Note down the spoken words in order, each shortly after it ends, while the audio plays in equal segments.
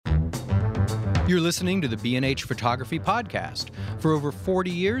You're listening to the B&H Photography Podcast. For over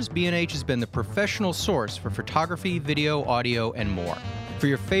 40 years, B&H has been the professional source for photography, video, audio, and more. For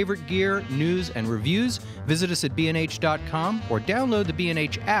your favorite gear, news, and reviews, visit us at bnh.com or download the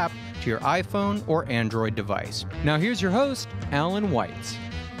B&H app to your iPhone or Android device. Now here's your host, Alan Weitz.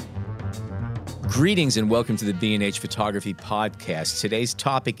 Greetings and welcome to the B&H Photography Podcast. Today's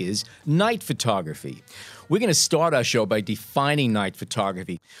topic is night photography. We're going to start our show by defining night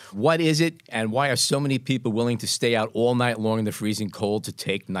photography. What is it, and why are so many people willing to stay out all night long in the freezing cold to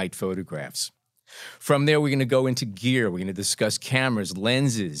take night photographs? From there, we're going to go into gear. We're going to discuss cameras,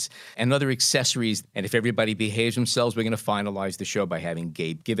 lenses, and other accessories. And if everybody behaves themselves, we're going to finalize the show by having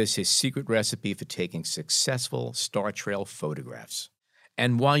Gabe give us his secret recipe for taking successful Star Trail photographs.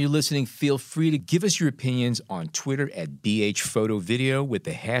 And while you're listening, feel free to give us your opinions on Twitter at BHPhotoVideo with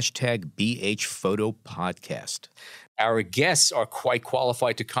the hashtag BHPhotoPodcast. Our guests are quite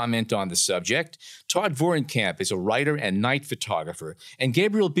qualified to comment on the subject. Todd Vorenkamp is a writer and night photographer, and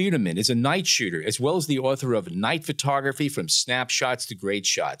Gabriel Biderman is a night shooter, as well as the author of Night Photography from Snapshots to Great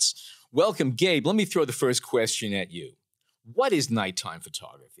Shots. Welcome, Gabe. Let me throw the first question at you. What is nighttime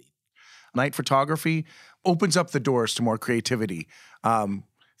photography? Night photography opens up the doors to more creativity.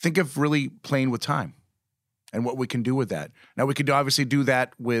 Think of really playing with time and what we can do with that. Now, we could obviously do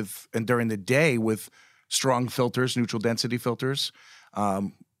that during the day with strong filters, neutral density filters.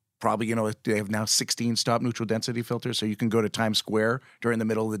 Probably, they have now 16 stop neutral density filters, so you can go to Times Square during the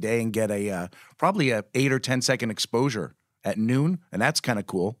middle of the day and get probably a 8 or 10 second exposure at noon, and that's kind of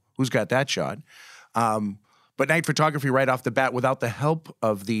cool. Who's got that shot? But night photography right off the bat, without the help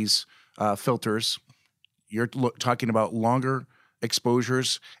of these filters, you're talking about longer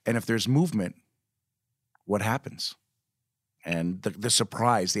exposures, and if there's movement, what happens? And the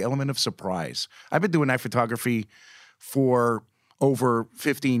surprise, the element of surprise. I've been doing night photography for over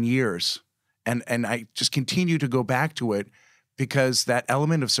 15 years, and I just continue to go back to it because that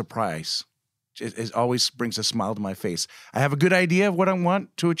element of surprise always brings a smile to my face. I have a good idea of what I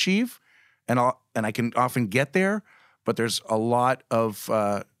want to achieve, and I can often get there, but there's a lot of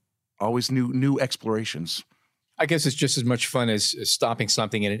always new explorations. I guess it's just as much fun as stopping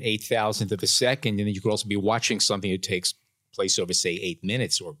something at an 8,000th of a second, and then you could also be watching something that takes place over, say, 8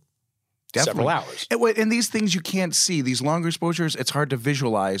 minutes or several hours. And these things you can't see, these longer exposures, it's hard to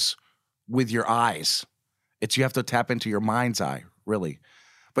visualize with your eyes. You have to tap into your mind's eye, really.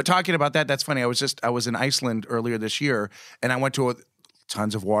 But talking about that, that's funny. I was in Iceland earlier this year, and I went to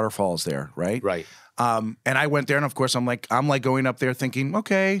tons of waterfalls there, right? Right. And I went there, and of course, I'm like going up there thinking,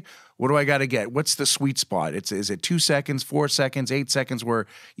 okay, what do I got to get? What's the sweet spot? Is it 2 seconds, 4 seconds, 8 seconds where,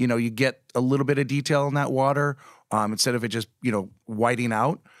 you get a little bit of detail in that water instead of it just, whiting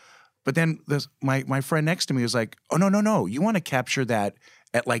out? But then my friend next to me was like, oh, no. You want to capture that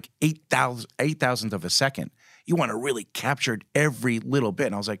at like 8,000th of a second. You want to really capture every little bit.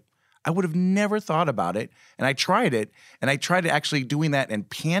 And I was like, I would have never thought about it. And I tried it, and I tried actually doing that and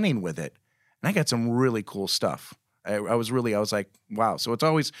panning with it. And I got some really cool stuff. I was like, wow. So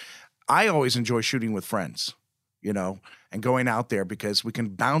I always enjoy shooting with friends, and going out there because we can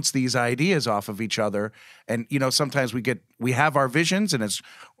bounce these ideas off of each other. And, sometimes we have our visions, and it's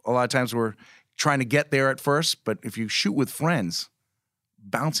a lot of times we're trying to get there at first. But if you shoot with friends,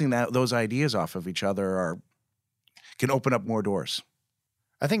 bouncing those ideas off of each other can open up more doors.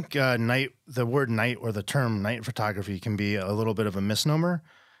 I think the word night or the term night photography can be a little bit of a misnomer,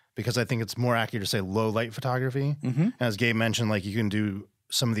 because I think it's more accurate to say low light photography. Mm-hmm. As Gabe mentioned, you can do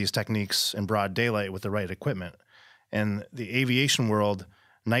some of these techniques in broad daylight with the right equipment. In the aviation world,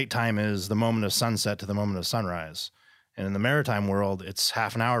 nighttime is the moment of sunset to the moment of sunrise. And in the maritime world, it's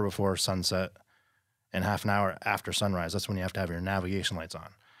half an hour before sunset and half an hour after sunrise. That's when you have to have your navigation lights on.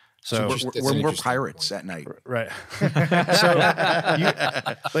 So we're pirates at night. Right.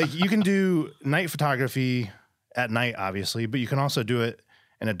 So you can do night photography at night, obviously, but you can also do it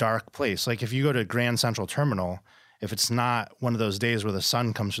in a dark place. Like if you go to Grand Central Terminal, if it's not one of those days where the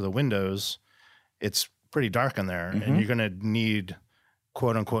sun comes through the windows, it's pretty dark in there, and you're going to need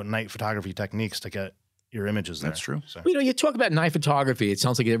quote unquote night photography techniques to get your images there. That's true. So. You talk about night photography. It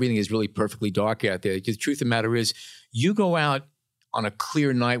sounds like everything is really perfectly dark out there. The truth of the matter is, you go out on a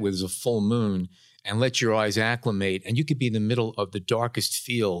clear night where there's a full moon and let your eyes acclimate, and you could be in the middle of the darkest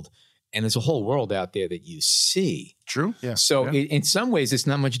field, and there's a whole world out there that you see. True. Yeah. So in some ways, it's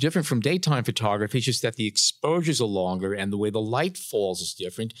not much different from daytime photography. It's just that the exposures are longer and the way the light falls is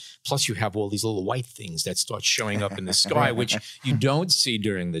different. Plus, you have all these little white things that start showing up in the sky, which you don't see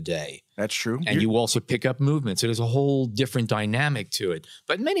during the day. That's true. And you also pick up movement. So there's a whole different dynamic to it.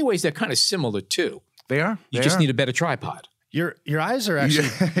 But in many ways, they're kind of similar, too. They are. You just need a better tripod. Your eyes are actually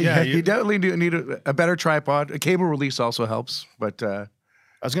you definitely do need a better tripod. A cable release also helps, but I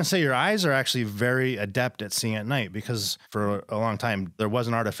was going to say your eyes are actually very adept at seeing at night because for a long time there was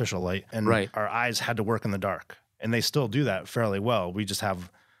an artificial light and our eyes had to work in the dark, and they still do that fairly well. We just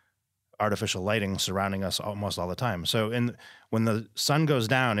have artificial lighting surrounding us almost all the time. So when the sun goes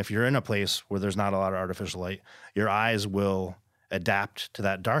down, if you're in a place where there's not a lot of artificial light, your eyes will adapt to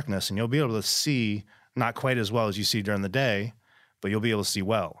that darkness and you'll be able to see not quite as well as you see during the day, but you'll be able to see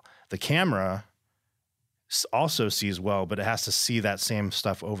well. The camera also sees well, but it has to see that same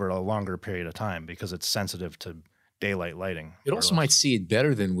stuff over a longer period of time because it's sensitive to daylight lighting. It also might see it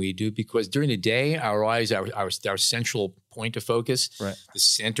better than we do because during the day, our eyes, our central point of focus, the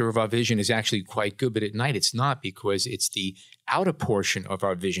center of our vision is actually quite good. But at night, it's not because it's the outer portion of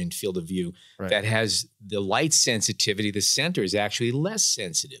our vision field of view that has the light sensitivity. The center is actually less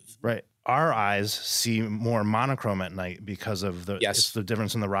sensitive. Right. Our eyes see more monochrome at night because of it's the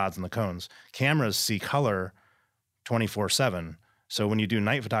difference in the rods and the cones. Cameras see color 24/7. So when you do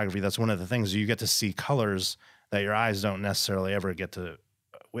night photography, that's one of the things you get to see colors that your eyes don't necessarily ever get to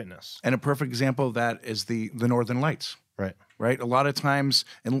witness. And a perfect example of that is the Northern Lights. Right. A lot of times,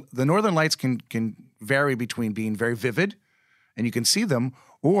 and the Northern Lights can vary between being very vivid, and you can see them,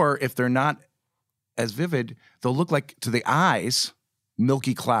 or if they're not as vivid, they'll look like, to the eyes,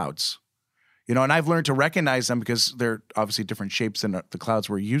 milky clouds. And I've learned to recognize them because they're obviously different shapes than the clouds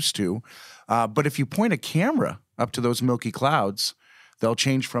we're used to. But if you point a camera up to those milky clouds, they'll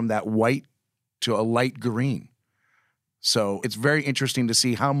change from that white to a light green. So it's very interesting to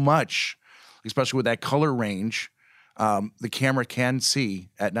see how much, especially with that color range, the camera can see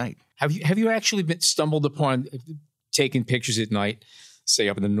at night. Have you actually stumbled upon taking pictures at night, say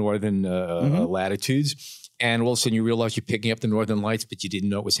up in the northern latitudes, and all of a sudden you realize you're picking up the Northern Lights, but you didn't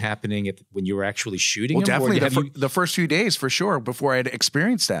know it was happening when you were actually shooting them? Well, definitely the first few days for sure before I had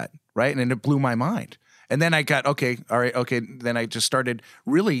experienced that, right? And it blew my mind. And then I got, then I just started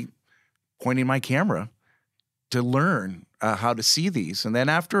really pointing my camera to learn how to see these. And then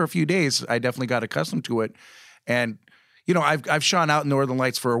after a few days, I definitely got accustomed to it. And, I've shone out Northern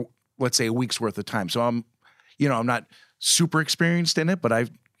Lights for, let's say, a week's worth of time. So I'm not super experienced in it, but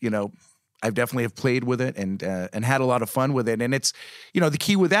I've definitely have played with it and had a lot of fun with it. And it's, the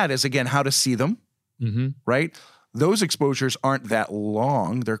key with that is, again, how to see them, right? Those exposures aren't that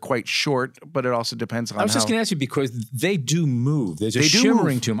long. They're quite short, but it also depends on I was just going to ask you because they do move. There's a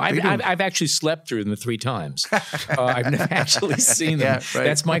shimmering to them. I've actually slept through them 3 times. I've never actually seen them.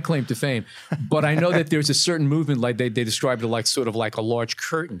 That's my claim to fame. But I know that there's a certain movement, like they described it like sort of like a large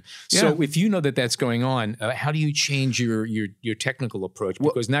curtain. So if you know that that's going on, how do you change your technical approach?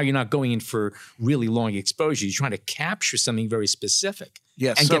 Because now you're not going in for really long exposure. You're trying to capture something very specific.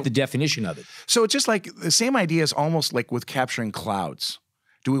 Yes, and get the definition of it. So it's just like the same idea is almost like with capturing clouds.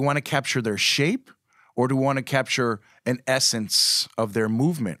 Do we want to capture their shape or do we want to capture an essence of their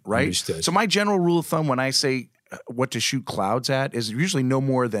movement, right? Understood. So my general rule of thumb when I say what to shoot clouds at is usually no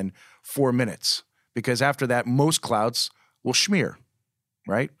more than 4 minutes because after that, most clouds will smear,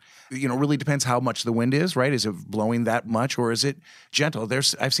 right? Really depends how much the wind is, right? Is it blowing that much or is it gentle?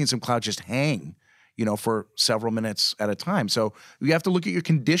 I've seen some clouds just hang for several minutes at a time. So you have to look at your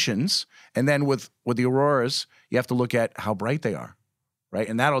conditions. And then with the auroras, you have to look at how bright they are, right?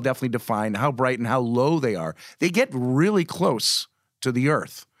 And that'll definitely define how bright and how low they are. They get really close to the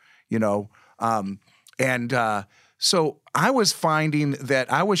earth, so I was finding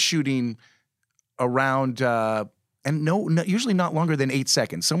that I was shooting around, usually not longer than 8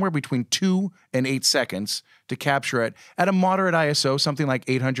 seconds, somewhere between 2 and 8 seconds to capture it at a moderate ISO, something like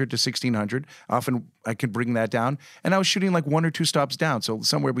 800 to 1600. Often I could bring that down. And I was shooting like 1 or 2 stops down, so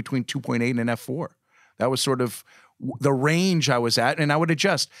somewhere between 2.8 and an f4. That was sort of the range I was at, and I would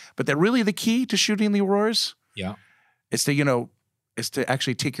adjust. But really the key to shooting the auroras is to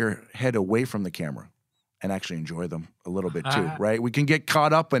actually take your head away from the camera and actually enjoy them a little bit too, right? We can get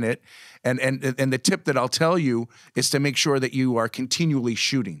caught up in it. And the tip that I'll tell you is to make sure that you are continually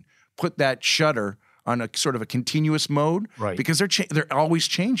shooting. Put that shutter on a sort of a continuous mode, right? Because they're always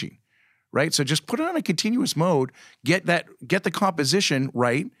changing, right? So just put it on a continuous mode, get the composition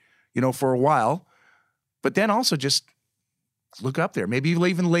right, for a while, but then also just look up there. Maybe you'll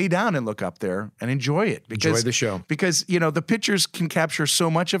even lay down and look up there and enjoy it. Enjoy the show. Because, the pictures can capture so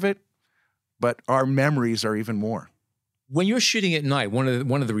much of it, but our memories are even more. When you're shooting at night, one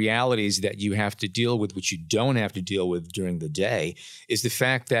of the realities that you have to deal with, which you don't have to deal with during the day, is the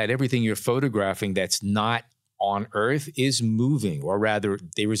fact that everything you're photographing that's not on Earth is moving, or rather,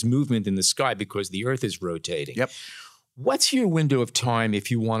 there is movement in the sky because the Earth is rotating. Yep. What's your window of time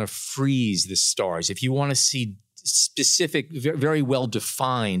if you want to freeze the stars, if you want to see specific, very well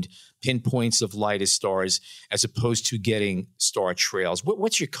defined pinpoints of light as stars, as opposed to getting star trails.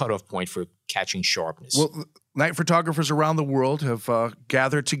 What's your cutoff point for catching sharpness? Well, night photographers around the world have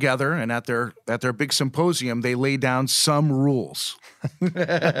gathered together, and at their big symposium, they lay down some rules.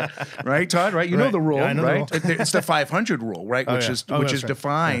 Right, Todd? Right? You know the rule, Yeah, I know the right? rule. It's the 500 rule, right? Oh, which yeah. is Oh, which that's is right.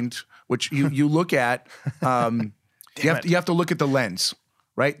 defined. Which you look at. You have to look at the lens,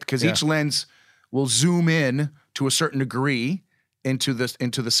 right? Because each lens will zoom in to a certain degree into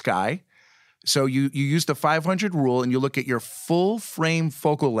the sky. So you use the 500 rule, and you look at your full frame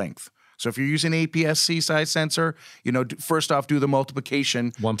focal length. So if you're using APS-C size sensor, first off, do the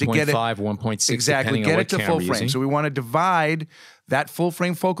multiplication 1.5, to get it 1.6, exactly, depending get on it what to camera full you're frame. using. So we want to divide that full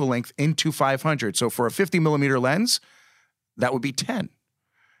frame focal length into 500. So for a 50 millimeter lens, that would be 10.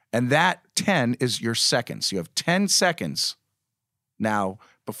 And that 10 is your seconds. You have 10 seconds now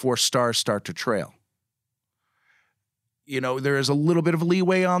before stars start to trail. There is a little bit of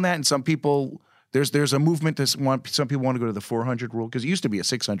leeway on that, and some people, there's a movement some people want to go to the 400 rule, because it used to be a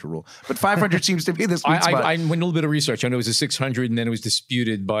 600 rule, but 500 seems to be the sweet spot. I went a little bit of research. I know it was a 600, and then it was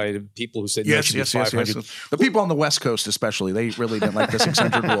disputed by the people who said no, it should be 500. Yes. The people on the West Coast especially, they really didn't like the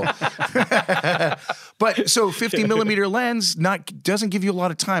 600 rule. But so 50 millimeter lens doesn't give you a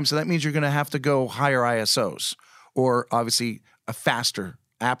lot of time, so that means you're going to have to go higher ISOs, or obviously a faster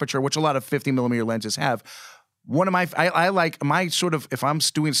aperture, which a lot of 50 millimeter lenses have. One of I like my sort of, if I'm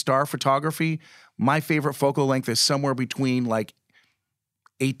doing star photography, my favorite focal length is somewhere between like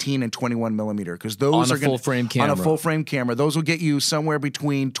 18 and 21 millimeter, because those on a full frame camera. On a full frame camera, those will get you somewhere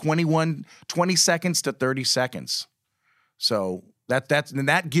between 20 seconds to 30 seconds. So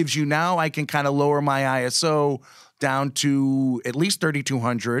that gives you, now I can kind of lower my ISO down to at least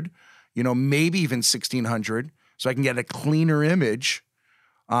 3200, maybe even 1600, so I can get a cleaner image.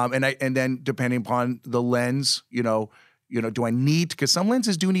 And then depending upon the lens, do I need, because some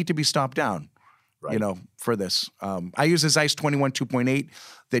lenses do need to be stopped down, right, for this. I use a Zeiss 21 2.8.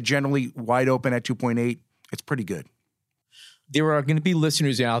 They're generally wide open at 2.8. It's pretty good. There are going to be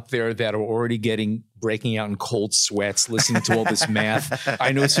listeners out there that are already breaking out in cold sweats listening to all this math.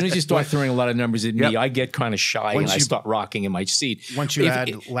 I know as soon as you start throwing a lot of numbers at me, I get kind of shy and I start rocking in my seat. Once you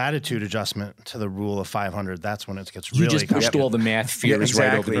add latitude adjustment to the rule of 500, that's when it gets really You just pushed all the math fears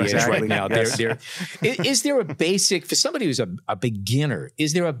right over the edge right now. Yes. Is there a basic, for somebody who's a beginner,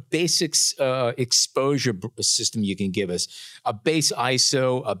 is there a basic exposure system you can give us? A base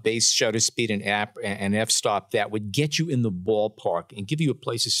ISO, a base shutter speed, and f-stop that would get you in the ballpark and give you a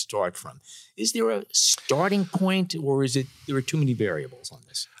place to start from? Is there a starting point, or there are too many variables on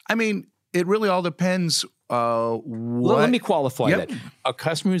this? I mean, it really all depends. Well, let me qualify that. A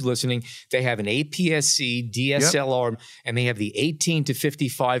customer who's listening, they have an APS-C DSLR, and they have the 18 to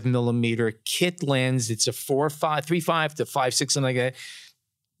 55 millimeter kit lens. It's a 3.5 to 5.6, something like that.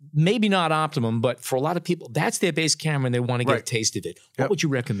 Maybe not optimum, but for a lot of people, that's their base camera, and they want to get a taste of it. What would you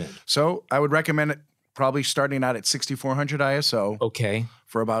recommend? So I would recommend it probably starting out at 6400 ISO. Okay.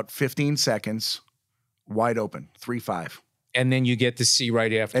 For about 15 seconds, wide open, 3.5. And then you get to see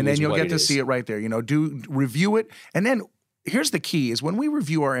right after. And then you'll get to see it right there. Review it. And then here's the key is when we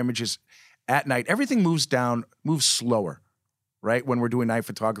review our images at night, everything moves slower, right? When we're doing night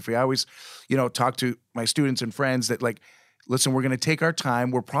photography. I always, talk to my students and friends that listen, we're going to take our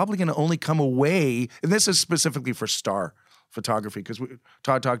time. We're probably going to only come away, and this is specifically for star photography, because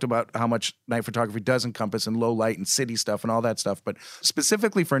Todd talked about how much night photography does encompass in low light and city stuff and all that stuff. But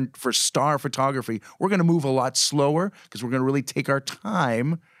specifically for star photography, we're going to move a lot slower, because we're going to really take our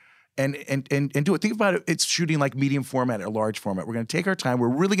time and do it. Think about it. It's shooting like medium format or large format. We're going to take our time. We're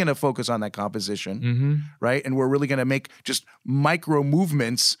really going to focus on that composition, right? And we're really going to make just micro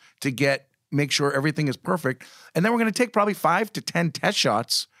movements to make sure everything is perfect. And then we're going to take probably 5 to 10 test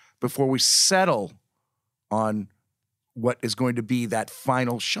shots before we settle on what is going to be that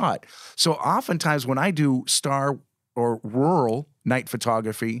final shot. So oftentimes when I do star or rural night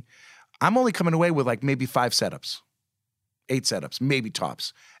photography, I'm only coming away with maybe 5 setups, 8 setups, maybe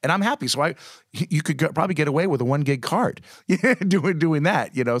tops. And I'm happy. So you could probably get away with a 1 gig card doing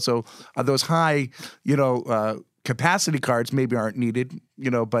that, So those high, capacity cards maybe aren't needed,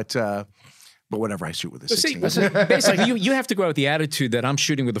 but whatever, I shoot with a 16. Basically, you have to go out with the attitude that I'm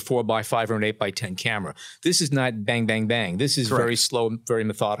shooting with a 4x5 or an 8x10 camera. This is not bang, bang, bang. This is very slow, very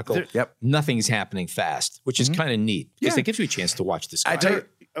methodical. Nothing's happening fast, which is kind of neat, because it gives you a chance to watch this guy.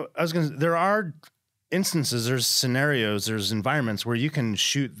 There are instances, there's scenarios, there's environments where you can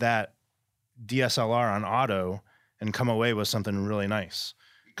shoot that DSLR on auto and come away with something really nice.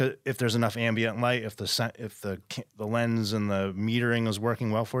 if there's enough ambient light, if the lens and the metering is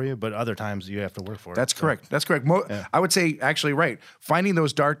working well for you, but other times you have to work for it. That's correct. That's correct. I would say actually right. Finding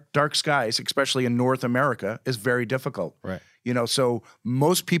those dark skies, especially in North America, is very difficult. Right. So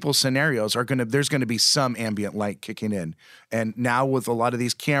most people's scenarios there's going to be some ambient light kicking in. And now with a lot of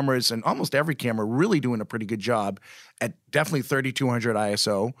these cameras and almost every camera really doing a pretty good job at definitely 3200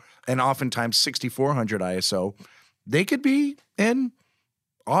 ISO and oftentimes 6400 ISO, they could be in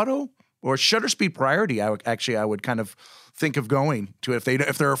auto or shutter speed priority. I would kind of think of going to if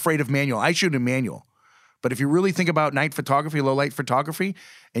they're afraid of manual. I shoot in manual. But if you really think about night photography, low light photography,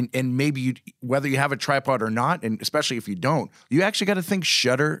 and maybe whether you have a tripod or not, and especially if you don't, you actually got to think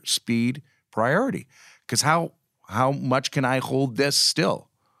shutter speed priority. Because how much can I hold this still?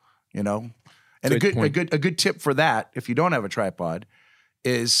 And a good tip for that, if you don't have a tripod,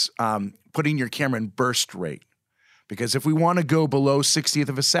 is putting your camera in burst rate. Because if we want to go below 60th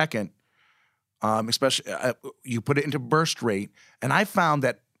of a second, especially you put it into burst rate, and I found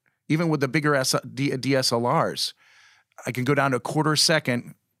that even with the bigger DSLRs, I can go down to a quarter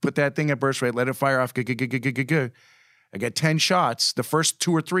second, put that thing at burst rate, let it fire off. I get 10 shots. The first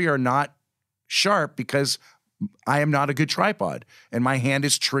 2 or 3 are not sharp because I am not a good tripod, and my hand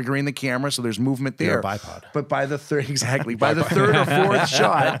is triggering the camera, so there's movement there. You're a bipod. But by the third or fourth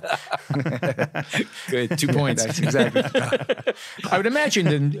shot, good 2 points. That's exactly. I would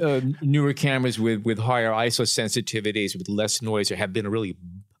imagine the newer cameras with higher ISO sensitivities, with less noise, have been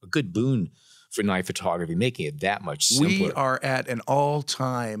a good boon for night photography, making it that much simpler. We are at an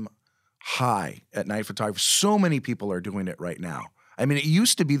all-time high at night photography. So many people are doing it right now. I mean, it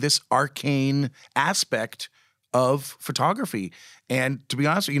used to be this arcane aspect of photography. And to be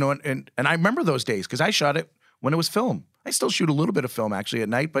honest, and I remember those days because I shot it when it was film. I still shoot a little bit of film actually at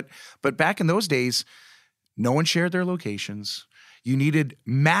night, but back in those days, no one shared their locations. You needed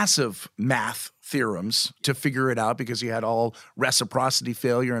massive math theorems to figure it out because you had all reciprocity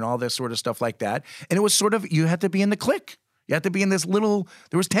failure and all this sort of stuff like that. And it was sort of, you had to be in the clique. You had to be in this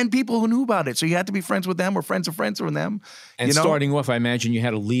there was 10 people who knew about it. So you had to be friends with them or friends of friends with them. And starting off, I imagine you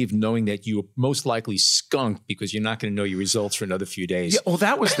had to leave knowing that you were most likely skunked because you're not going to know your results for another few days. Yeah, well,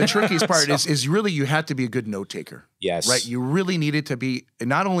 that was the trickiest part is really you had to be a good note taker. Yes. Right? You really needed to be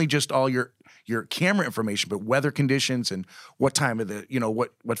not only just all your camera information, but weather conditions and what time of the,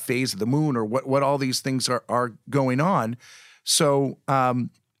 what phase of the moon or what all these things are going on. So,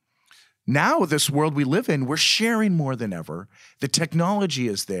 now, this world we live in, we're sharing more than ever. The technology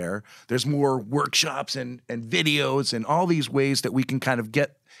is there. There's more workshops and videos and all these ways that we can kind of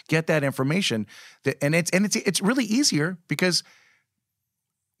get that information. It's really easier because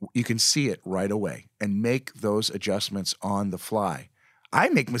you can see it right away and make those adjustments on the fly. I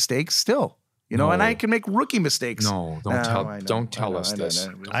make mistakes still. And I can make rookie mistakes. No, don't tell us this.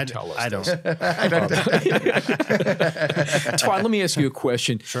 I don't. Todd, let me ask you a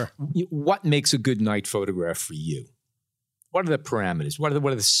question. Sure. What makes a good night photograph for you? What are the parameters? What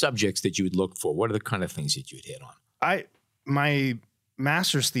are the subjects that you would look for? What are the kind of things that you would hit on? My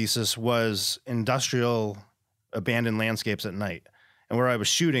master's thesis was industrial abandoned landscapes at night. And where I was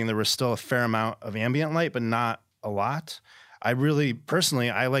shooting, there was still a fair amount of ambient light, but not a lot. I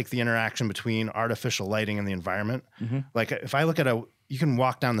like the interaction between artificial lighting and the environment. Mm-hmm. Like if I look at you can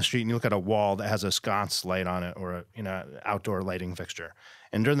walk down the street and you look at a wall that has a sconce light on it or outdoor lighting fixture.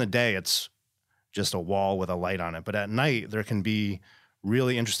 And during the day, it's just a wall with a light on it. But at night, there can be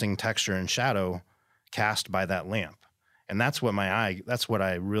really interesting texture and shadow cast by that lamp. And that's what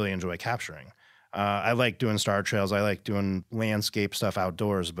I really enjoy capturing. I like doing star trails. I like doing landscape stuff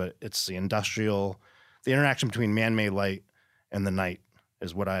outdoors, but it's the interaction between man-made light and the night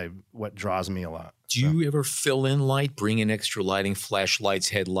is what draws me a lot. Do you ever fill in light, bring in extra lighting, flashlights,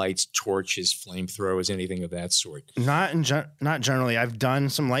 headlights, torches, flamethrowers, anything of that sort? Not generally. I've done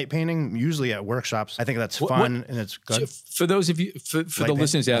some light painting, usually at workshops. I think that's fun and it's good. For those of you, for the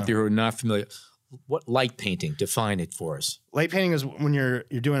listeners out there who are not familiar, what light painting? Define it for us. Light painting is when you're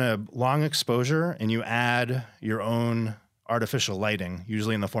doing a long exposure and you add your own artificial lighting,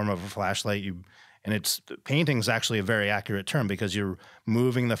 usually in the form of a flashlight. Painting is actually a very accurate term because you're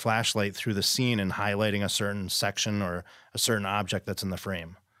moving the flashlight through the scene and highlighting a certain section or a certain object that's in the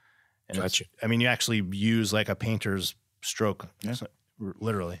frame. And gotcha. you actually use like a painter's stroke,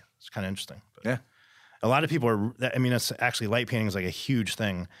 literally. It's kind of interesting. But yeah. A lot of people it's actually light painting is like a huge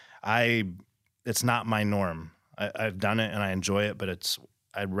thing. It's not my norm. I've done it and I enjoy it, but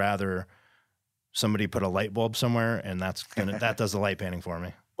I'd rather somebody put a light bulb somewhere and that does the light painting for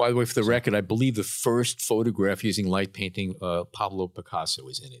me. By the way, for the record, I believe the first photograph using light painting, Pablo Picasso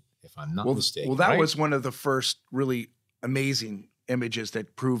was in it, if I'm not mistaken. Well, that was one of the first really amazing images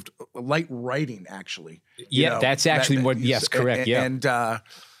that proved light writing, actually. Yeah, that's actually yes, correct. And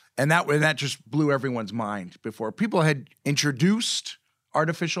that just blew everyone's mind before. People had introduced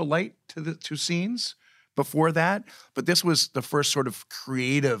artificial light to scenes before that, but this was the first sort of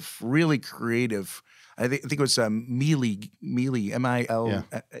creative, really creative. I think it was Mealy,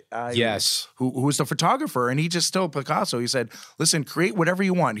 M-I-L-I. Yes. Who was the photographer, and he just told Picasso, he said, listen, create whatever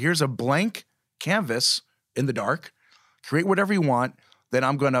you want. Here's a blank canvas in the dark. Create whatever you want. Then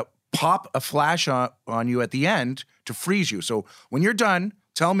I'm going to pop a flash on you at the end to freeze you. So when you're done,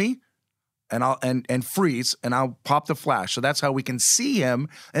 tell me, and I'll and freeze, and I'll pop the flash. So that's how we can see him.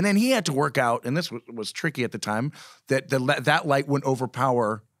 And then he had to work out, and this was tricky at the time, that that light wouldn't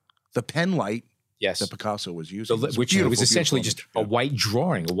overpower the pen light. Yes, that Picasso was using, which was essentially just a white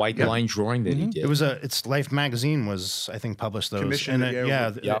drawing, a white line drawing that he did. It was it's Life magazine was, I think, published those. And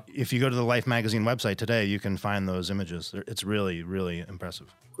if you go to the Life magazine website today, you can find those images. It's really, really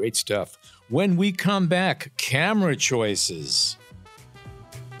impressive. Great stuff. When we come back, camera choices.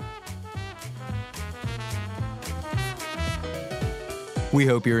 We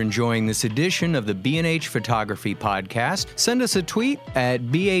hope you're enjoying this edition of the B&H Photography Podcast. Send us a tweet at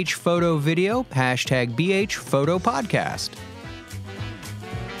BHPhotoVideo, #BHPhotoPodcast.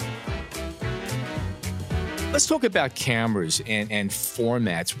 Let's talk about cameras and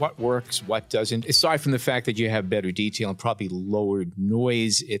formats. What works, what doesn't? Aside from the fact that you have better detail and probably lower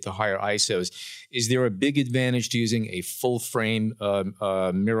noise at the higher ISOs, is there a big advantage to using a full frame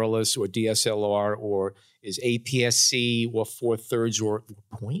mirrorless or DSLR, or is APS-C or 4/3 or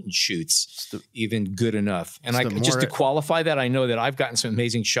point and shoots even good enough? And just to qualify that, I know that I've gotten some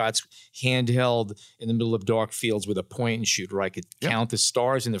amazing shots handheld in the middle of dark fields with a point and shoot where I could count the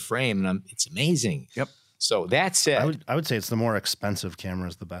stars in the frame, and it's amazing. Yep. So that said, I would say it's the more expensive camera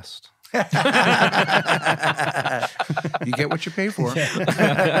is the best. You get what you pay for.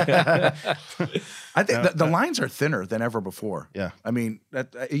 I think the lines are thinner than ever before. Yeah. I mean,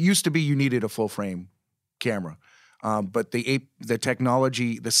 it used to be you needed a full frame camera, but the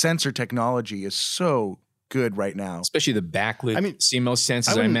technology, the sensor technology is so good right now. Especially the backlit CMOS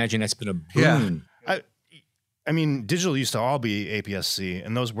sensors, I imagine that's been a boon. I mean, digital used to all be APS-C,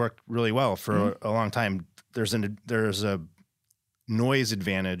 and those worked really well for a long time. There's a noise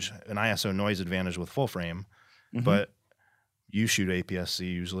advantage, an ISO noise advantage with full frame, but you shoot APS-C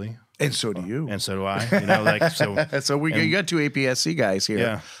usually. And so do you. And so do I. You know, like so. You got two APS-C guys here.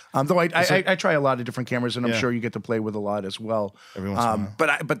 Yeah. Though I try a lot of different cameras, and I'm sure you get to play with a lot as well. Every once in a while.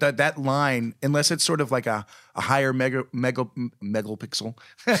 But that line, unless it's sort of like a higher megapixel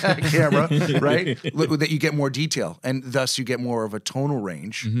camera, right? That you get more detail, and thus you get more of a tonal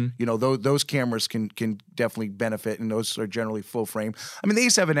range. You know, those cameras can definitely benefit, and those are generally full frame. I mean, the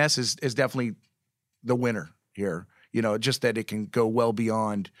A7S is definitely the winner here. You know, just that it can go well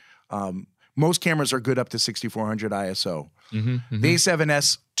beyond. Most cameras are good up to 6400 ISO. The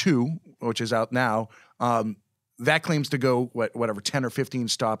A7S II, which is out now, that claims to go whatever 10 or 15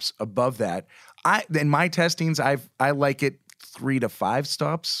 stops above that. In my testings, I like it 3 to 5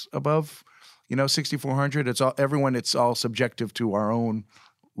 stops above, 6400. It's all subjective to our own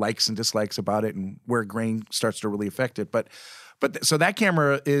likes and dislikes about it, and where grain starts to really affect it. But so that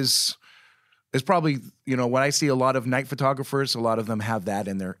camera is probably, when I see a lot of night photographers, a lot of them have that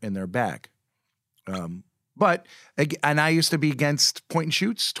in their bag. And I used to be against point and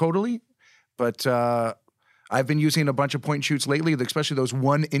shoots totally, but I've been using a bunch of point and shoots lately, especially those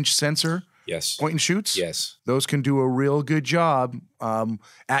 1-inch sensor point and shoots. Yes. Those can do a real good job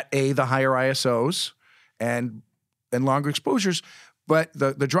at the higher ISOs and longer exposures. But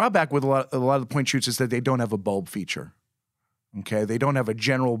the drawback with a lot of the point shoots is that they don't have a bulb feature. Okay, they don't have a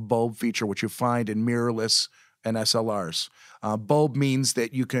general bulb feature, which you find in mirrorless and SLRs. Bulb means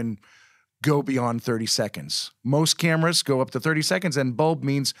that you can go beyond 30 seconds. Most cameras go up to 30 seconds, and bulb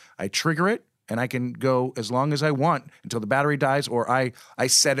means I trigger it and I can go as long as I want until the battery dies, or I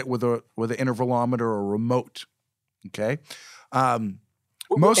set it with an intervalometer or remote. Okay,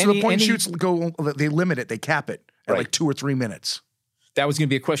 most of the point shoots they limit it, they cap it at like 2 or 3 minutes. That was going to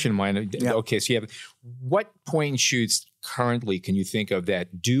be a question of mine. Yeah. Okay, so you have what point and shoots currently can you think of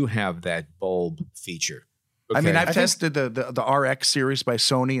that do have that bulb feature? Okay. I mean, I've tested the RX series by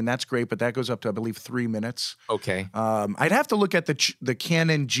Sony, and that's great, but that goes up to, I believe, 3 minutes. Okay. I'd have to look at the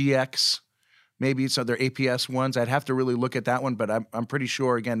Canon GX, maybe some of their APS ones. I'd have to really look at that one, but I'm pretty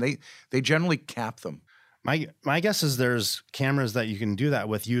sure, again, they generally cap them. My guess is there's cameras that you can do that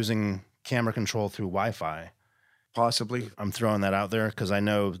with using camera control through Wi-Fi. Possibly. I'm throwing that out there because I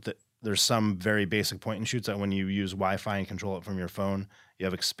know that there's some very basic point and shoots that when you use Wi-Fi and control it from your phone, you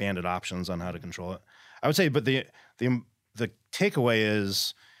have expanded options on how to control it. I would say, but the the takeaway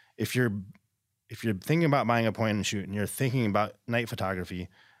is if you're thinking about buying a point and shoot and you're thinking about night photography,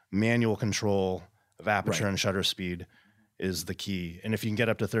 manual control of aperture and shutter speed is the key. And if you can get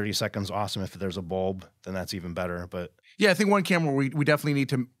up to 30 seconds, awesome. If there's a bulb, then that's even better. But yeah, I think one camera we definitely need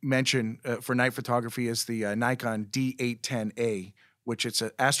to mention for night photography is the Nikon D810A, which it's an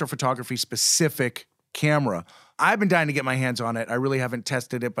astrophotography specific camera. I've been dying to get my hands on it. I really haven't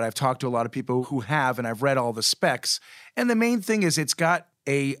tested it, but I've talked to a lot of people who have, and I've read all the specs. And the main thing is it's got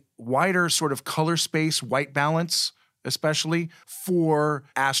a wider sort of color space, white balance, especially for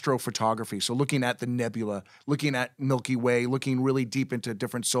astrophotography. So looking at the nebula, looking at Milky Way, looking really deep into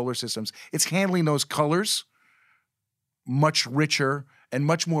different solar systems. It's handling those colors much richer and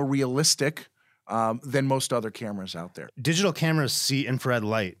much more realistic than most other cameras out there. Digital cameras see infrared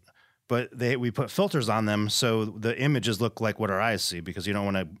light, but we put filters on them so the images look like what our eyes see, because you don't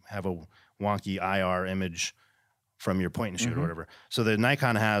want to have a wonky IR image from your point and shoot or whatever. So the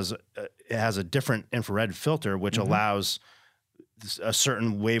Nikon has a different infrared filter, which allows a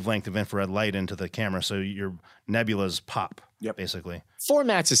certain wavelength of infrared light into the camera. So your nebulas pop, basically.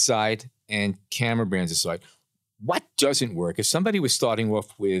 Formats aside and camera brands aside, what doesn't work? If somebody was starting off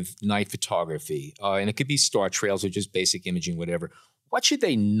with night photography, and it could be star trails or just basic imaging, whatever, what should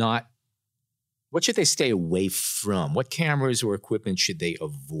they stay away from? What cameras or equipment should they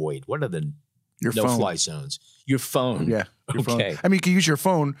avoid? What are the no-fly zones? Your phone. Yeah. Your phone. I mean, you can use your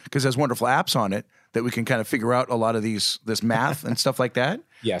phone because there's wonderful apps on it that we can kind of figure out a lot of this math and stuff like that.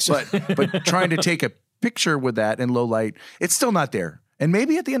 Yes. But trying to take a picture with that in low light, it's still not there. And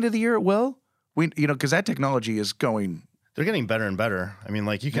maybe at the end of the year it will. Because that technology is going. They're getting better and better. I mean,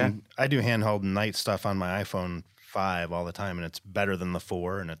 like I do handheld night stuff on my iPhone 5 all the time, and it's better than the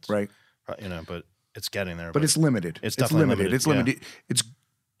 4, and it's right. But it's getting there. But it's limited. It's definitely limited. It's limited. It's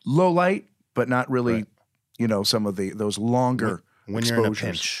low light, but not really. Some of those longer when you're in a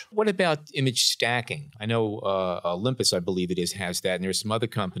pinch. What about image stacking? I know Olympus, I believe it is, has that, and there's some other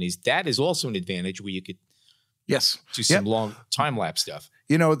companies. That is also an advantage where you could do some long time-lapse stuff.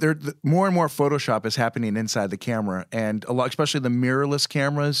 More and more Photoshop is happening inside the camera, and a lot, especially the mirrorless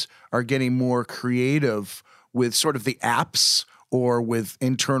cameras, are getting more creative with sort of the apps or with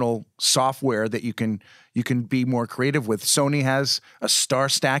internal software that you can be more creative with. Sony has a star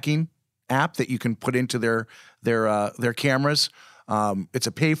stacking app that you can put into their cameras. It's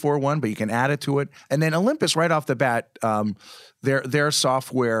a pay-for one, but you can add it to it. And then Olympus, right off the bat, their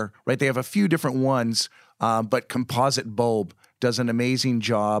software, right? They have a few different ones, but Composite Bulb does an amazing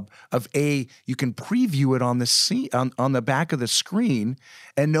job of you can preview it on the on the back of the screen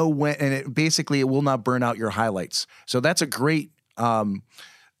and know when, and it will not burn out your highlights. So that's a great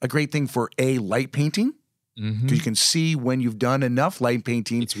thing for light painting. Because you can see when you've done enough light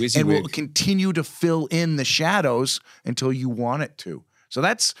painting, and will continue to fill in the shadows until you want it to. So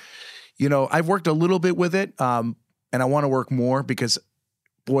that's, I've worked a little bit with it, and I want to work more because,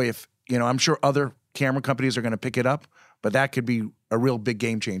 boy, I'm sure other camera companies are going to pick it up, but that could be a real big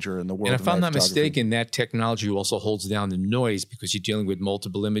game changer in the world. And if I'm not mistaken, that technology also holds down the noise because you're dealing with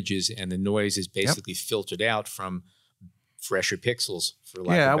multiple images, and the noise is basically filtered out from fresher pixels. For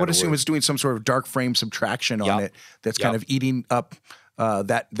lack of I would better assume word. It's doing some sort of dark frame subtraction on it that's kind of eating up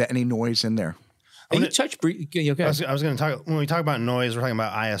that any noise in there. And you touch. Okay. I was going to talk, when we talk about noise, we're talking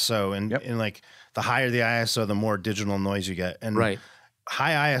about ISO, and like the higher the ISO, the more digital noise you get. And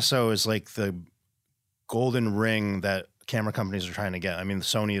high ISO is like the golden ring that camera companies are trying to get. I mean,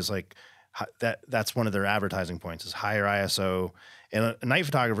 Sony is like that's one of their advertising points is higher ISO, and night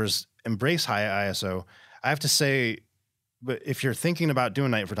photographers embrace high ISO. I have to say, but if you're thinking about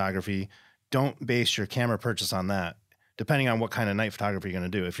doing night photography, don't base your camera purchase on that. Depending on what kind of night photography you're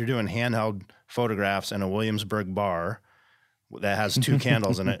going to do. If you're doing handheld photographs in a Williamsburg bar that has 2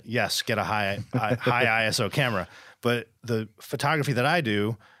 candles in it, yes, get a high ISO camera. But the photography that I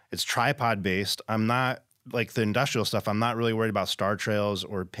do, it's tripod based. I'm not like the industrial stuff. I'm not really worried about star trails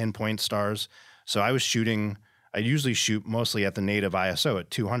or pinpoint stars. So I usually shoot mostly at the native ISO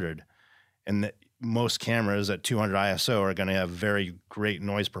at 200. And most cameras at 200 ISO are going to have very great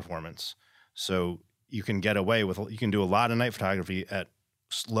noise performance. So you can get away with, you can do a lot of night photography at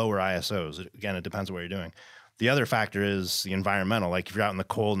lower ISOs. Again, it depends on what you're doing. The other factor is the environmental. Like if you're out in the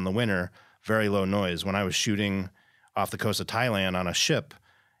cold in the winter, very low noise. When I was shooting off the coast of Thailand on a ship,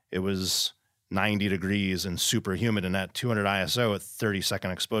 it was 90 degrees and super humid. And at 200 ISO at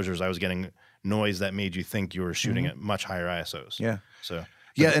 30-second exposures, I was getting noise that made you think you were shooting at much higher ISOs. Yeah. So.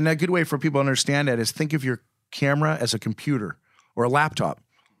 Yeah, and a good way for people to understand that is think of your camera as a computer or a laptop.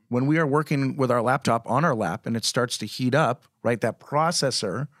 When we are working with our laptop on our lap and it starts to heat up, right, that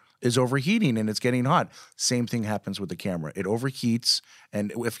processor is overheating and it's getting hot. Same thing happens with the camera. It overheats,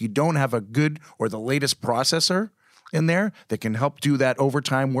 and if you don't have a good or the latest processor in there that can help do that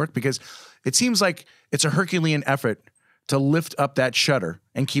overtime work, because it seems like it's a Herculean effort to lift up that shutter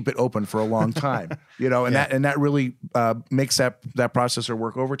and keep it open for a long time, and that really makes that processor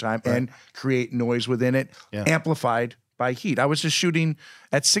work overtime and create noise within it, amplified by heat. I was just shooting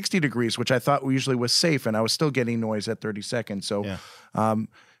at 60 degrees, which I thought usually was safe, and I was still getting noise at 30 seconds. So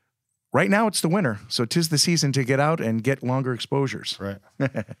right now it's the winter, so 'tis the season to get out and get longer exposures. Right.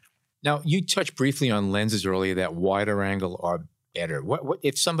 Now, you touched briefly on lenses earlier that wider angle are better. What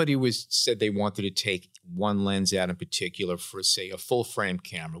if somebody said they wanted to take one lens out in particular for, say, a full frame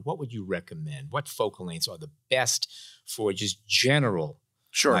camera? What would you recommend? What focal lengths are the best for just general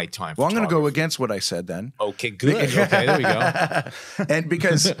nighttime? Well, I'm going to go against what I said then. Okay, good. Okay, there we go. And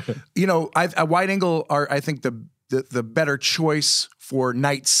because a wide angle are, I think, the better choice for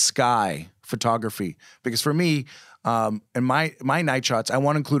night sky photography. Because for me, in my night shots, I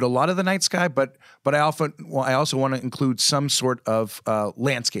want to include a lot of the night sky, but I also want to include some sort of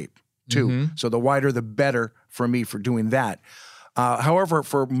landscape too. Mm-hmm. So the wider, the better for me for doing that. However,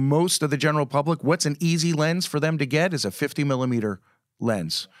 for most of the general public, what's an easy lens for them to get is a 50 millimeter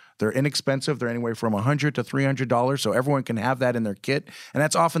lens. They're inexpensive. They're anywhere from $100 to $300, so everyone can have that in their kit. And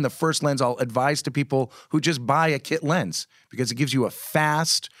that's often the first lens I'll advise to people who just buy a kit lens, because it gives you a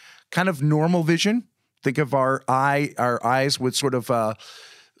fast, kind of normal vision. Think of our eyes with sort of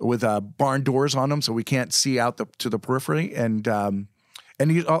barn doors on them, so we can't see out to the periphery. And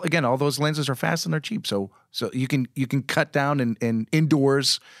all those lenses are fast and they're cheap, so you can cut down in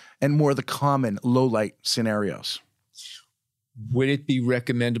indoors and more of the common low light scenarios. Would it be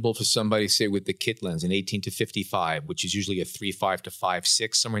recommendable for somebody, say, with the kit lens, an 18 to 55, which is usually a 3.5 to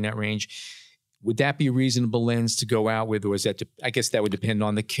 5.6, somewhere in that range? Would that be a reasonable lens to go out with, or is that? I guess that would depend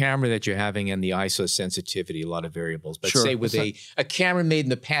on the camera that you're having and the ISO sensitivity, a lot of variables. But say with a camera made in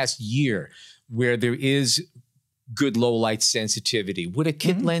the past year where there is good low light sensitivity, would a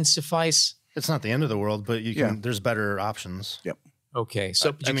kit lens suffice? It's not the end of the world, but you can. There's better options. Yep. Okay,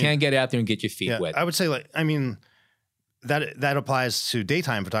 so you can get out there and get your feet wet. I would say, that applies to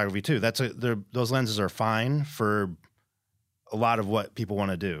daytime photography too. Those lenses are fine for a lot of what people want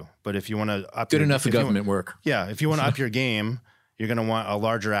to do. But if you want to up good enough for government work. Yeah, if you want to up your game, you're going to want a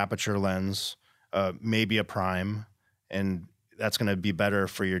larger aperture lens, maybe a prime, and that's going to be better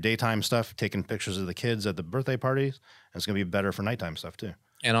for your daytime stuff, taking pictures of the kids at the birthday parties, and it's going to be better for nighttime stuff too.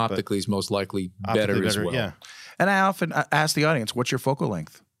 And optically is most likely better as well. Yeah. And I often ask the audience, what's your focal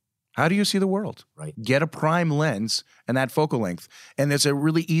length? How do you see the world? Right. Get a prime lens and that focal length. And there's a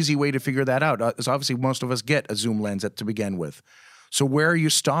really easy way to figure that out. So obviously, most of us get a zoom lens to begin with. So where are you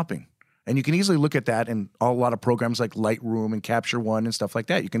stopping? And you can easily look at that in a lot of programs like Lightroom and Capture One and stuff like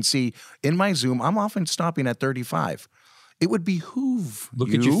that. You can see in my zoom, I'm often stopping at 35. It would behoove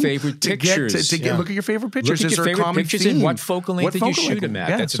look at your favorite pictures. Look at your favorite pictures. Look at your favorite pictures and what focal length did you shoot them at?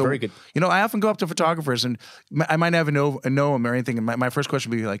 Yeah, that's a very good. I often go up to photographers and I might never know them or anything. And my first question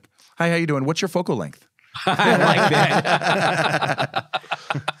would be like, "Hi, how you doing? What's your focal length?" I like that.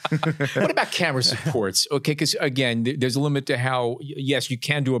 What about camera supports? Okay, because again, there's a limit to how. Yes, you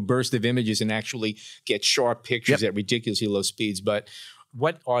can do a burst of images and actually get sharp pictures at ridiculously low speeds. But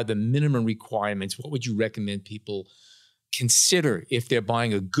what are the minimum requirements? What would you recommend people consider if they're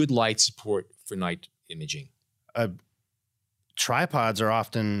buying a good light support for night imaging? Tripods are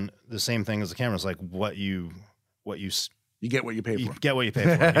often the same thing as the cameras. Like what you get what you pay for. You get what you pay for.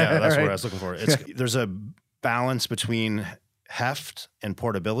 Yeah, that's what I was looking for. There's a balance between heft and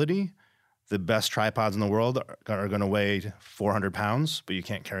portability. The best tripods in the world are going to weigh 400 pounds, but you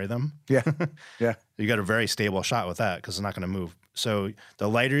can't carry them. Yeah, yeah. You got a very stable shot with that because it's not going to move. So the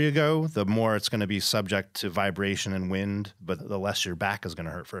lighter you go, the more it's going to be subject to vibration and wind, but the less your back is going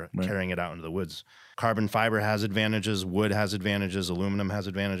to hurt for carrying it out into the woods. Carbon fiber has advantages, wood has advantages, aluminum has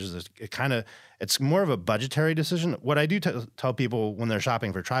advantages. It's more of a budgetary decision. What I do tell people when they're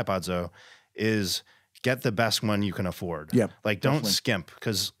shopping for tripods, though, is get the best one you can afford. Yeah, like don't skimp,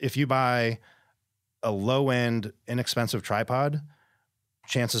 because if you buy a low-end, inexpensive tripod,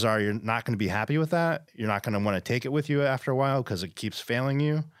 chances are you're not going to be happy with that. You're not going to want to take it with you after a while because it keeps failing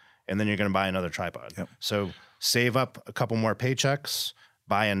you, and then you're going to buy another tripod. Yep. So save up a couple more paychecks,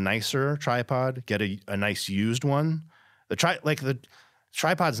 buy a nicer tripod, get a nice used one. The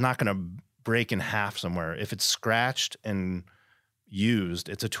tripod's not going to break in half somewhere. If it's scratched and used,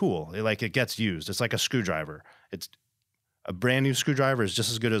 it's a tool. It gets used. It's like a screwdriver. It's a brand new screwdriver is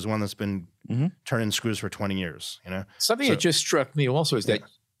just as good as one that's been turning screws for 20 years. Something that just struck me also is that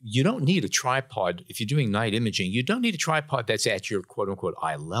you don't need a tripod. If you're doing night imaging, you don't need a tripod that's at your quote unquote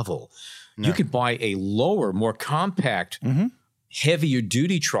eye level. No. You could buy a lower, more compact, heavier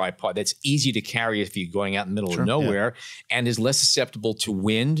duty tripod that's easy to carry if you're going out in the middle of nowhere and is less susceptible to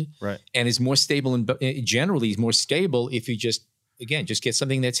wind and is more stable and generally is more stable if you just get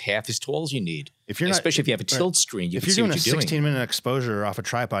something that's half as tall as you need. Especially if you have a tilt screen, if you're doing a 16-minute exposure off a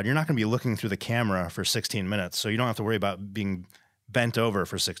tripod, you're not going to be looking through the camera for 16 minutes, so you don't have to worry about being bent over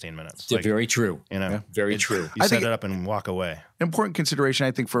for 16 minutes. Very true. Very true. You set it up and walk away. Important consideration,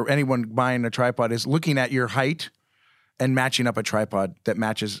 I think, for anyone buying a tripod is looking at your height and matching up a tripod that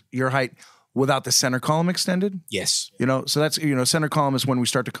matches your height without the center column extended. Yes. So that's, center column is when we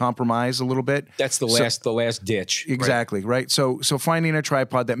start to compromise a little bit. That's the last ditch. Exactly, right? So finding a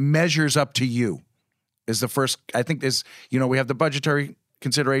tripod that measures up to you is the first, I think we have the budgetary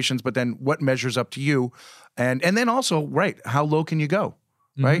considerations, but then what measures up to you? And then also, how low can you go,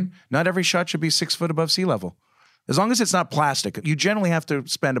 right? Not every shot should be 6 foot above sea level. As long as it's not plastic, you generally have to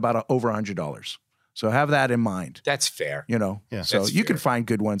spend about over $100. So have that in mind. That's fair. So you can find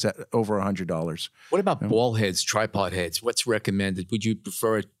good ones at over $100. What about ball heads, tripod heads? What's recommended? Would you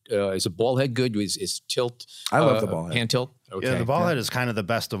prefer it? Is a ball head good? Is tilt? I love the ball head. Hand tilt? Okay. Yeah, the ball head is kind of the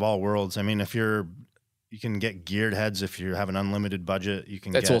best of all worlds. I mean, you can get geared heads if you have an unlimited budget.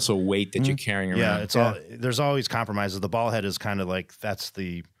 That's also weight that you're carrying around. Yeah, there's always compromises. The ball head is kind of like that's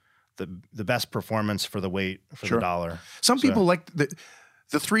the best performance for the weight for the dollar. Some people like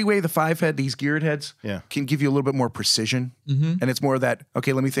the 3-way, the 5-head, these geared heads can give you a little bit more precision. And it's more that,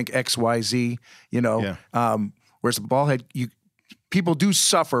 okay, let me think X, Y, Z, whereas the ball head, people do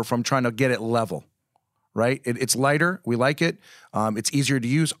suffer from trying to get it level, right? It's lighter. We like it. It's easier to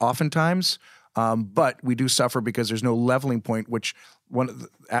use oftentimes. But we do suffer because there's no leveling point, which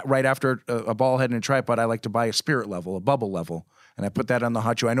right after a ball head and a tripod, I like to buy a spirit level, a bubble level. And I put that on the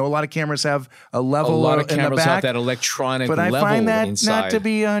hot shoe. I know a lot of cameras have a level in the back. A lot of cameras have that electronic level inside. But I find that not to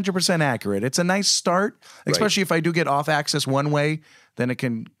be 100% accurate. It's a nice start, especially if I do get off axis one way, then it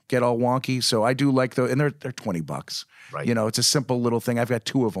can get all wonky. So I do like and they're $20. Right. It's a simple little thing. I've got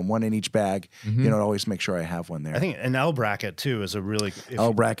 2 of them, one in each bag. Always make sure I have one there. I think an L bracket too is a really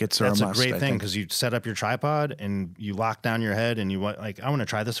L brackets are a must. That's a great thing because you set up your tripod and you lock down your head and you want I want to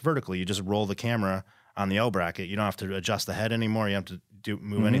try this vertically. You just roll the camera on the L bracket. You don't have to adjust the head anymore. You have to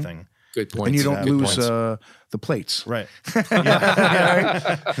move anything. Good point. And you don't lose the plates. Right.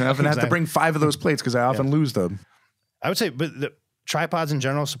 I often have to bring 5 of those plates because I often lose them. I would say, but the tripods in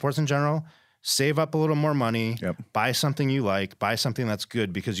general, supports in general, save up a little more money, buy something you like, buy something that's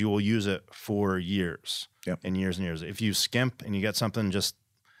good because you will use it for years and years and years. If you skimp and you get something just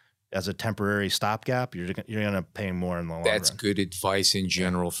as a temporary stopgap, you're going to pay more in the long run. That's good advice in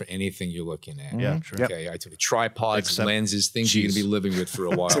general for anything you're looking at. Yeah, true. Okay, I took tripods, lenses, things you're going to be living with for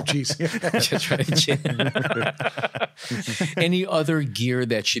a while. Any other gear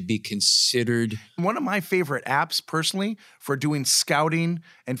that should be considered? One of my favorite apps, personally, for doing scouting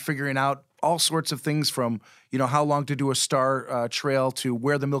and figuring out all sorts of things from, how long to do a star trail to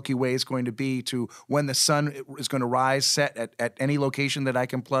where the Milky Way is going to be to when the sun is going to rise, set at any location that I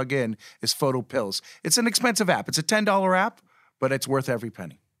can plug in is Photo Pills. It's an expensive app. It's a $10 app, but it's worth every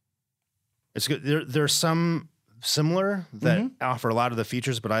penny. It's good. There's some similar that offer a lot of the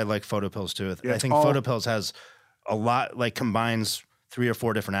features, but I like Photo Pills too. I think Photo Pills has a lot, combines 3 or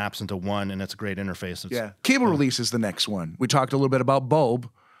 4 different apps into one, and it's a great interface. Cable release is the next one. We talked a little bit about bulb.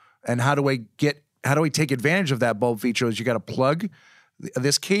 And how do I take advantage of that bulb feature is you got to plug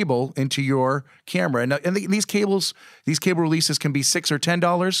this cable into your camera. And these cable releases can be $6 or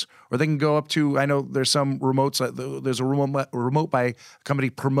 $10, or they can go up to, I know there's some remotes, there's a remote by a company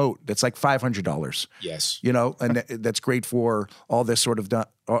Promote that's like $500. Yes. And that's great for all this sort of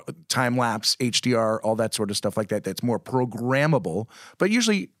time lapse, HDR, all that sort of stuff like that. That's more programmable. But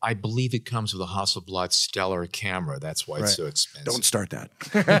usually, I believe it comes with a Hasselblad Stellar camera. That's why it's so expensive. Don't start that.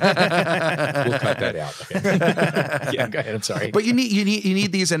 We'll cut that out. Okay. Yeah, go ahead. I'm sorry. But you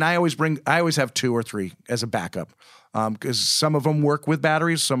need these, and I always have 2 or 3 as a backup. Because some of them work with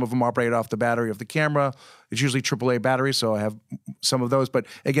batteries, some of them operate off the battery of the camera. It's usually AAA batteries, so I have some of those. But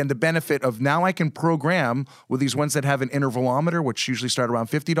again, the benefit of now I can program with these ones that have an intervalometer, which usually start around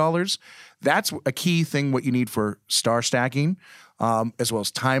 $50. That's a key thing, what you need for star stacking, as well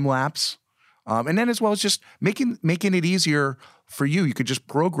as time lapse. And then as well as just making it easier for you. You could just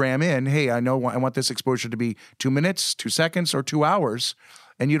program in, hey, I want this exposure to be 2 minutes, 2 seconds, or 2 hours.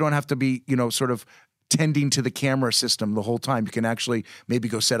 And you don't have to be, sort of tending to the camera system the whole time. You can actually maybe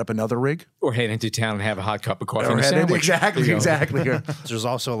go set up another rig. Or head into town and have a hot cup of coffee and a sandwich. Exactly. There's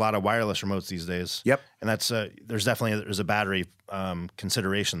also a lot of wireless remotes these days. Yep. And that's there's a battery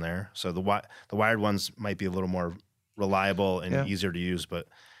consideration there. So the wired ones might be a little more reliable and easier to use, but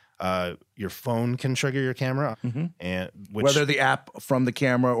your phone can trigger your camera, and whether the app from the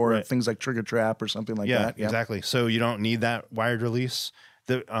camera or things like Trigger Trap or something like that. Yeah, exactly. So you don't need that wired release,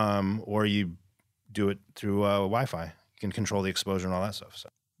 or you do it through Wi-Fi. You can control the exposure and all that stuff. So.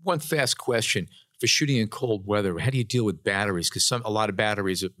 One fast question. For shooting in cold weather, how do you deal with batteries? Because a lot of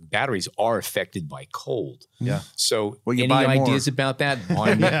batteries are affected by cold. Yeah. So any ideas about that?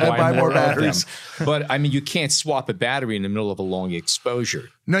 Buy more batteries. But I mean, you can't swap a battery in the middle of a long exposure.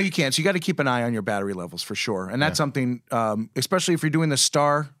 No, you can't. So you got to keep an eye on your battery levels for sure. And that's something, especially if you're doing the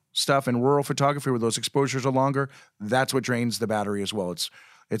star stuff in rural photography where those exposures are longer, that's what drains the battery as well.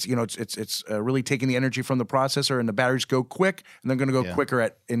 It's really taking the energy from the processor, and the batteries go quick, and they're going to go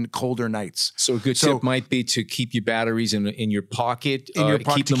quicker in colder nights. So a good tip might be to keep your batteries in your pocket,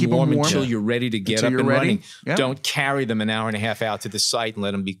 keep them warm until you're ready to get up and running. Yeah. Don't carry them an hour and a half out to the site and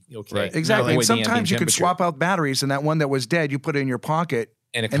let them be okay. Right. Exactly. And sometimes you can swap out batteries, and that one that was dead, you put it in your pocket,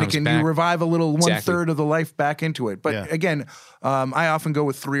 and it can you revive a little 1/3 of the life back into it. But again, I often go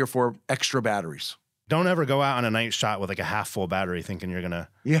with 3 or 4 extra batteries. Don't ever go out on a night shot with like a half full battery thinking you're gonna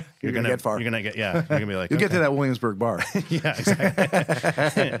get far. You're gonna be like you'll get to that Williamsburg bar. Yeah,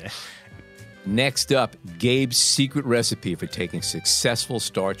 exactly. Next up, Gabe's secret recipe for taking successful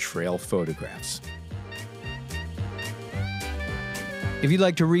star trail photographs. If you'd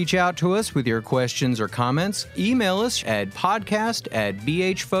like to reach out to us with your questions or comments, email us at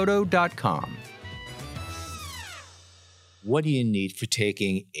podcast@bhphoto.com. What do you need for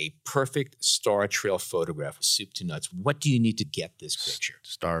taking a perfect star trail photograph of soup to nuts? What do you need to get this picture?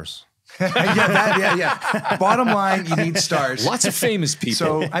 Stars. Yeah. Bottom line, you need stars. Lots of famous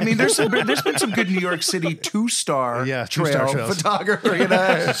people. So, I mean, there's been some good New York City 2-star trail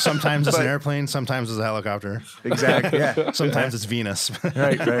photographer. Sometimes it's an airplane, sometimes it's a helicopter. Exactly. Yeah. Sometimes it's Venus.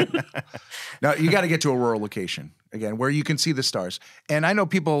 Right. Now you got to get to a rural location again where you can see the stars. And I know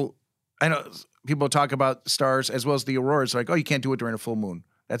people talk about stars as well as the auroras. Like, oh, you can't do it during a full moon.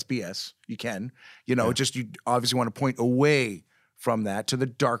 That's BS. You can. Just you obviously want to point away from that to the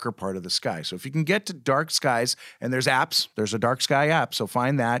darker part of the sky. So if you can get to dark skies, and there's apps, there's a dark sky app, so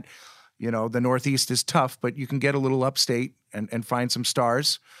find that. The Northeast is tough, but you can get a little upstate and find some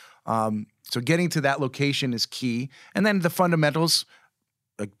stars. So getting to that location is key. And then the fundamentals,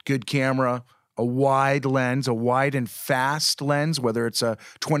 a good camera, a wide lens, a wide and fast lens, whether it's a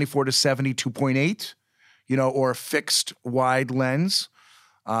 24-70 2.8, or a fixed wide lens,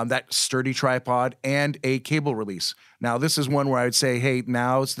 that sturdy tripod, and a cable release. Now, this is one where I would say, hey,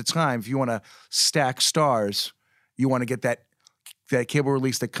 now's the time. If you want to stack stars, you want to get that cable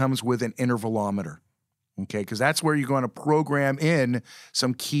release that comes with an intervalometer, okay? Because that's where you're going to program in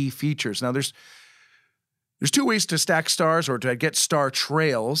some key features. Now, there's 2 ways to stack stars or to get star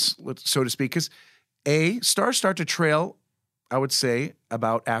trails, so to speak, because stars start to trail, I would say,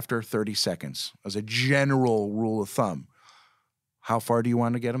 about after 30 seconds as a general rule of thumb. How far do you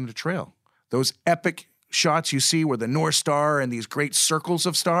want to get them to trail? Those epic shots you see where the North Star and these great circles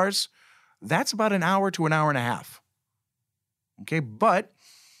of stars, that's about an hour to an hour and a half. Okay, but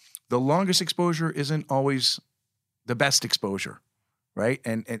the longest exposure isn't always the best exposure, right?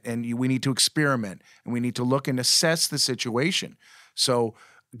 And we need to experiment, and we need to look and assess the situation. So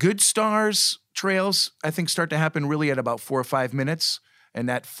good stars trails, I think, start to happen really at about 4 or 5 minutes, and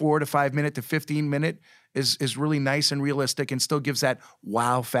that 4 to 5 minute to 15 minute is really nice and realistic and still gives that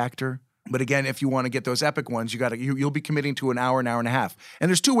wow factor. But again, if you want to get those epic ones, you'll be committing to an hour and a half. And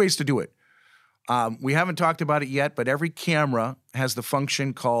there's 2 ways to do it. We haven't talked about it yet, but every camera has the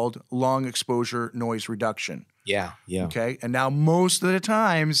function called long exposure noise reduction. Yeah. Okay. And now most of the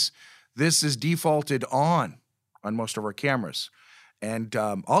times this is defaulted on most of our cameras. And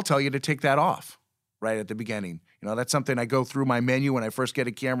I'll tell you to take that off right at the beginning. That's something I go through my menu when I first get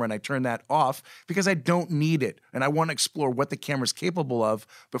a camera, and I turn that off because I don't need it. And I want to explore what the camera's capable of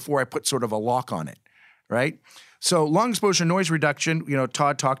before I put sort of a lock on it, right? So long exposure noise reduction,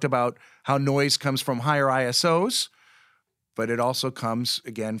 Todd talked about how noise comes from higher ISOs, but it also comes,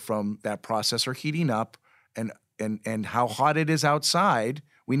 again, from that processor heating up and how hot it is outside.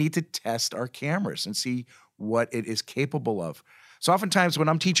 We need to test our cameras and see what it is capable of. So oftentimes when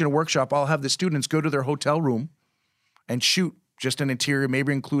I'm teaching a workshop, I'll have the students go to their hotel room and shoot just an interior,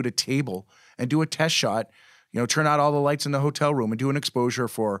 maybe include a table, and do a test shot, turn out all the lights in the hotel room and do an exposure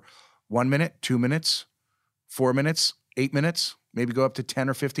for 1 minute, 2 minutes, 4 minutes, 8 minutes, maybe go up to 10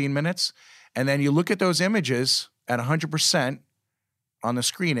 or 15 minutes, And then you look at those images at 100% on the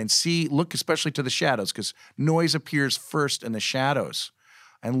screen and look especially to the shadows, because noise appears first in the shadows.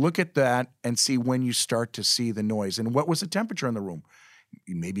 And look at that and see when you start to see the noise. And what was the temperature in the room?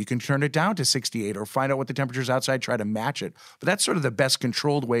 Maybe you can turn it down to 68 or find out what the temperature is outside, try to match it. But that's sort of the best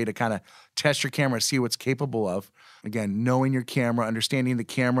controlled way to kind of test your camera, see what's capable of. Again, knowing your camera, understanding the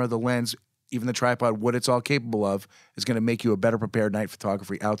camera, the lens, even the tripod, what it's all capable of is going to make you a better prepared night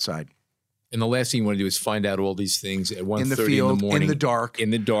photography outside. And the last thing you want to do is find out all these things at 1:30 in the field, in the morning. in the dark.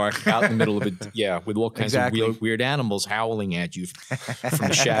 In the dark, out in the middle of it. Yeah, with all kinds of weird animals howling at you from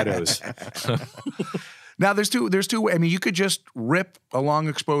the shadows. Now, there's two. I mean, you could just rip a long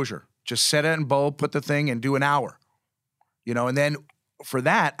exposure. Just set it in bulb, put the thing, and do an hour. And then for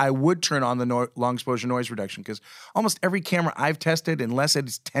that, I would turn on the long exposure noise reduction, because almost every camera I've tested, unless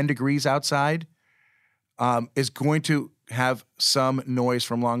it's 10 degrees outside, is going to have some noise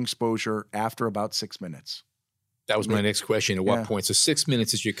from long exposure after about 6 minutes. That was my next question. At what point? So 6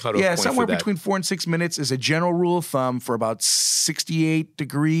 minutes is your cutoff point somewhere for that. Between 4 and 6 minutes is a general rule of thumb for about 68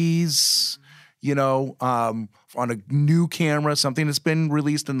 degrees. On a new camera, something that's been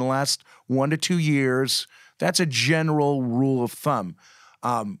released in the last 1 to 2 years. That's a general rule of thumb.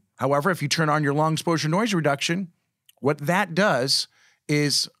 However, if you turn on your long exposure noise reduction, what that does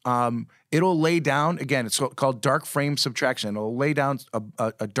is it'll lay down, again, it's called dark frame subtraction. It'll lay down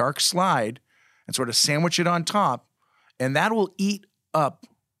a dark slide and sort of sandwich it on top, and that will eat up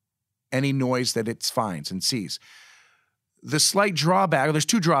any noise that it finds and sees. The slight drawback, there's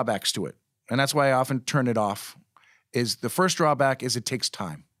two drawbacks to it, and that's why I often turn it off, is the first drawback is it takes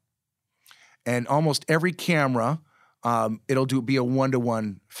time. And almost every camera, it'll be a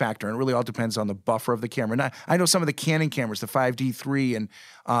 1-to-1 factor, and it really all depends on the buffer of the camera. And I know some of the Canon cameras, the 5D3,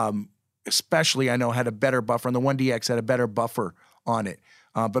 and especially I know had a better buffer, and the 1DX had a better buffer on it.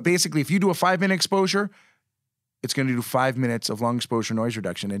 But basically, if you do a 5-minute exposure, it's going to do 5 minutes of long exposure noise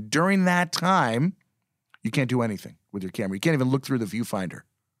reduction. And during that time, you can't do anything with your camera. You can't even look through the viewfinder.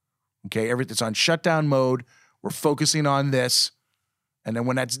 Okay, everything's on shutdown mode. We're focusing on this. And then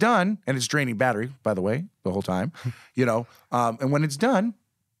when that's done, and it's draining battery, by the way, the whole time, and when it's done,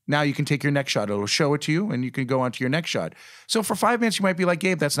 now you can take your next shot. It'll show it to you, and you can go on to your next shot. So for 5 minutes, you might be like,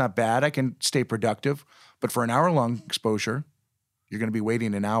 Gabe, that's not bad. I can stay productive. But for an hour-long exposure, you're going to be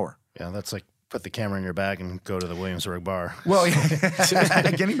waiting an hour. Yeah, that's like put the camera in your bag and go to the Williamsburg bar. Well,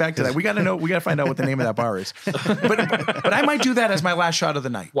 getting back to that, we got to find out what the name of that bar is. But I might do that as my last shot of the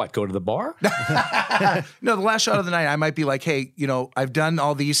night. What, go to the bar? No, the last shot of the night, I might be like, hey, I've done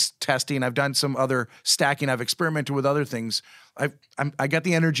all these testing. I've done some other stacking. I've experimented with other things. I got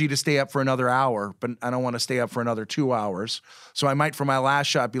the energy to stay up for another hour, but I don't want to stay up for another 2 hours. So I might, for my last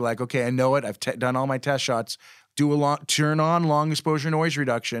shot, be like, okay, I know it. I've done all my test shots. Turn on long exposure noise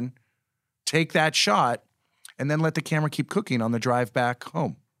reduction. Take that shot, and then let the camera keep cooking on the drive back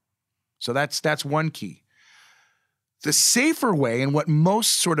home. So that's one key. The safer way, and what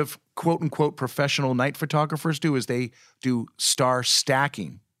most sort of quote-unquote professional night photographers do, is they do star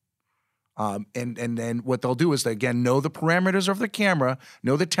stacking. And then what they'll do is they, again, know the parameters of the camera,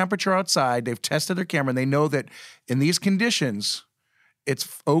 know the temperature outside, they've tested their camera, and they know that in these conditions,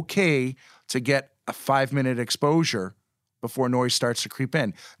 it's okay to get a 5-minute exposure before noise starts to creep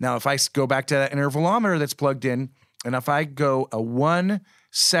in. Now, if I go back to that intervalometer that's plugged in, and if I go a 1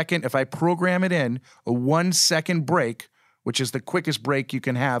 second, if I program it in, a 1 second break, which is the quickest break you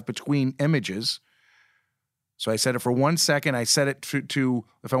can have between images. So I set it for 1 second. I set it to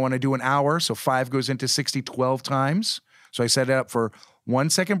if I want to do an hour, so 5 goes into 60 12 times. So I set it up for 1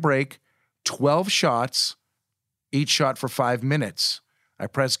 second break, 12 shots, each shot for 5 minutes. I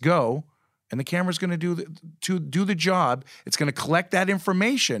press go, and the camera's going to do the job. It's going to collect that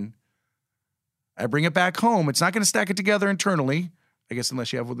information. I bring it back home. It's not going to stack it together internally, I guess,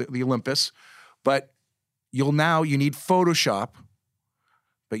 unless you have the Olympus. But you need Photoshop.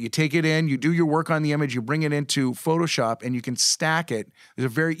 But you take it in, you do your work on the image, you bring it into Photoshop, and you can stack it. There's a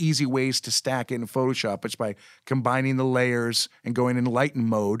very easy ways to stack it in Photoshop. It's by combining the layers and going in lighten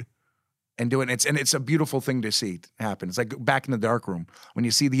mode and doing it. And it's a beautiful thing to see happen. It's like back in the darkroom. When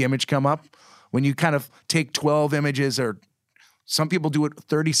you see the image come up, when you kind of take 12 images, or some people do it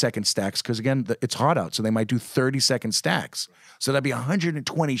 30-second stacks, because again, it's hot out, so they might do 30-second stacks. So that'd be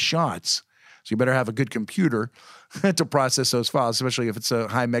 120 shots. So you better have a good computer to process those files, especially if it's a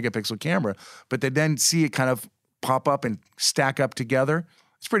high megapixel camera. But to then see it kind of pop up and stack up together,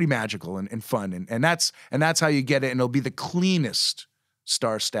 it's pretty magical and fun. And that's how you get it. And it'll be the cleanest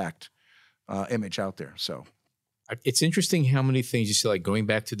star stacked image out there. So It's interesting how many things you say, like going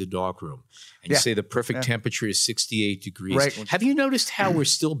back to the dark room, and you say the perfect temperature is 68 degrees. Right. Have you noticed how we're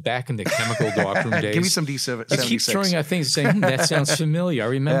still back in the chemical dark room days? Give me some D7. You keep throwing out things and saying, that sounds familiar. I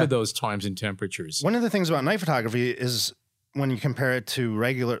remember those times and temperatures. One of the things about night photography is when you compare it to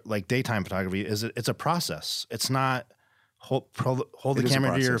regular, like daytime photography, is it's a process. It's not hold the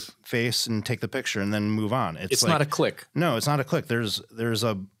camera to your face and take the picture and then move on. It's like, not a click. No, it's not a click. There's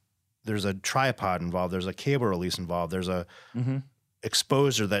a tripod involved. There's a cable release involved. There's a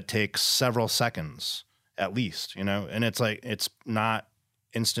exposure that takes several seconds at least, and it's not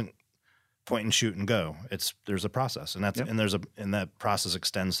instant point and shoot and go. There's a process, and and that process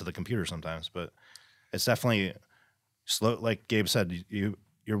extends to the computer sometimes, but it's definitely slow. Like Gabe said,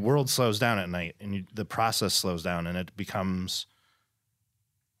 your world slows down at night, and the process slows down, and it becomes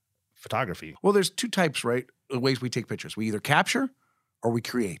photography. Well, there's two types, right? The ways we take pictures. We either capture or we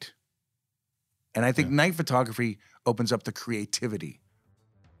create. And I think night photography opens up the creativity.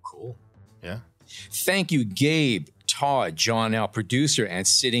 Cool. Yeah. Thank you, Gabe, Todd, John, our producer, and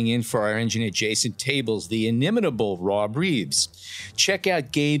sitting in for our engineer, Jason Tables, the inimitable Rob Reeves. Check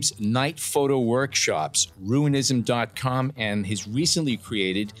out Gabe's night photo workshops, ruinism.com, and his recently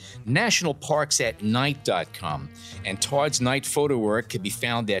created nationalparksatnight.com. And Todd's night photo work can be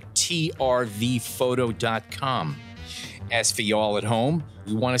found at trvphoto.com. As for y'all at home,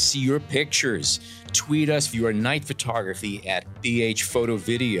 we want to see your pictures. Tweet us your night photography at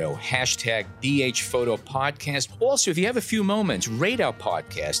BHPhotoVideo, hashtag BHPhotoPodcast. Also, if you have a few moments, rate our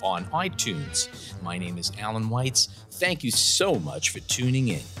podcast on iTunes. My name is Alan Weitz. Thank you so much for tuning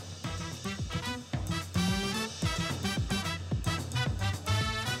in.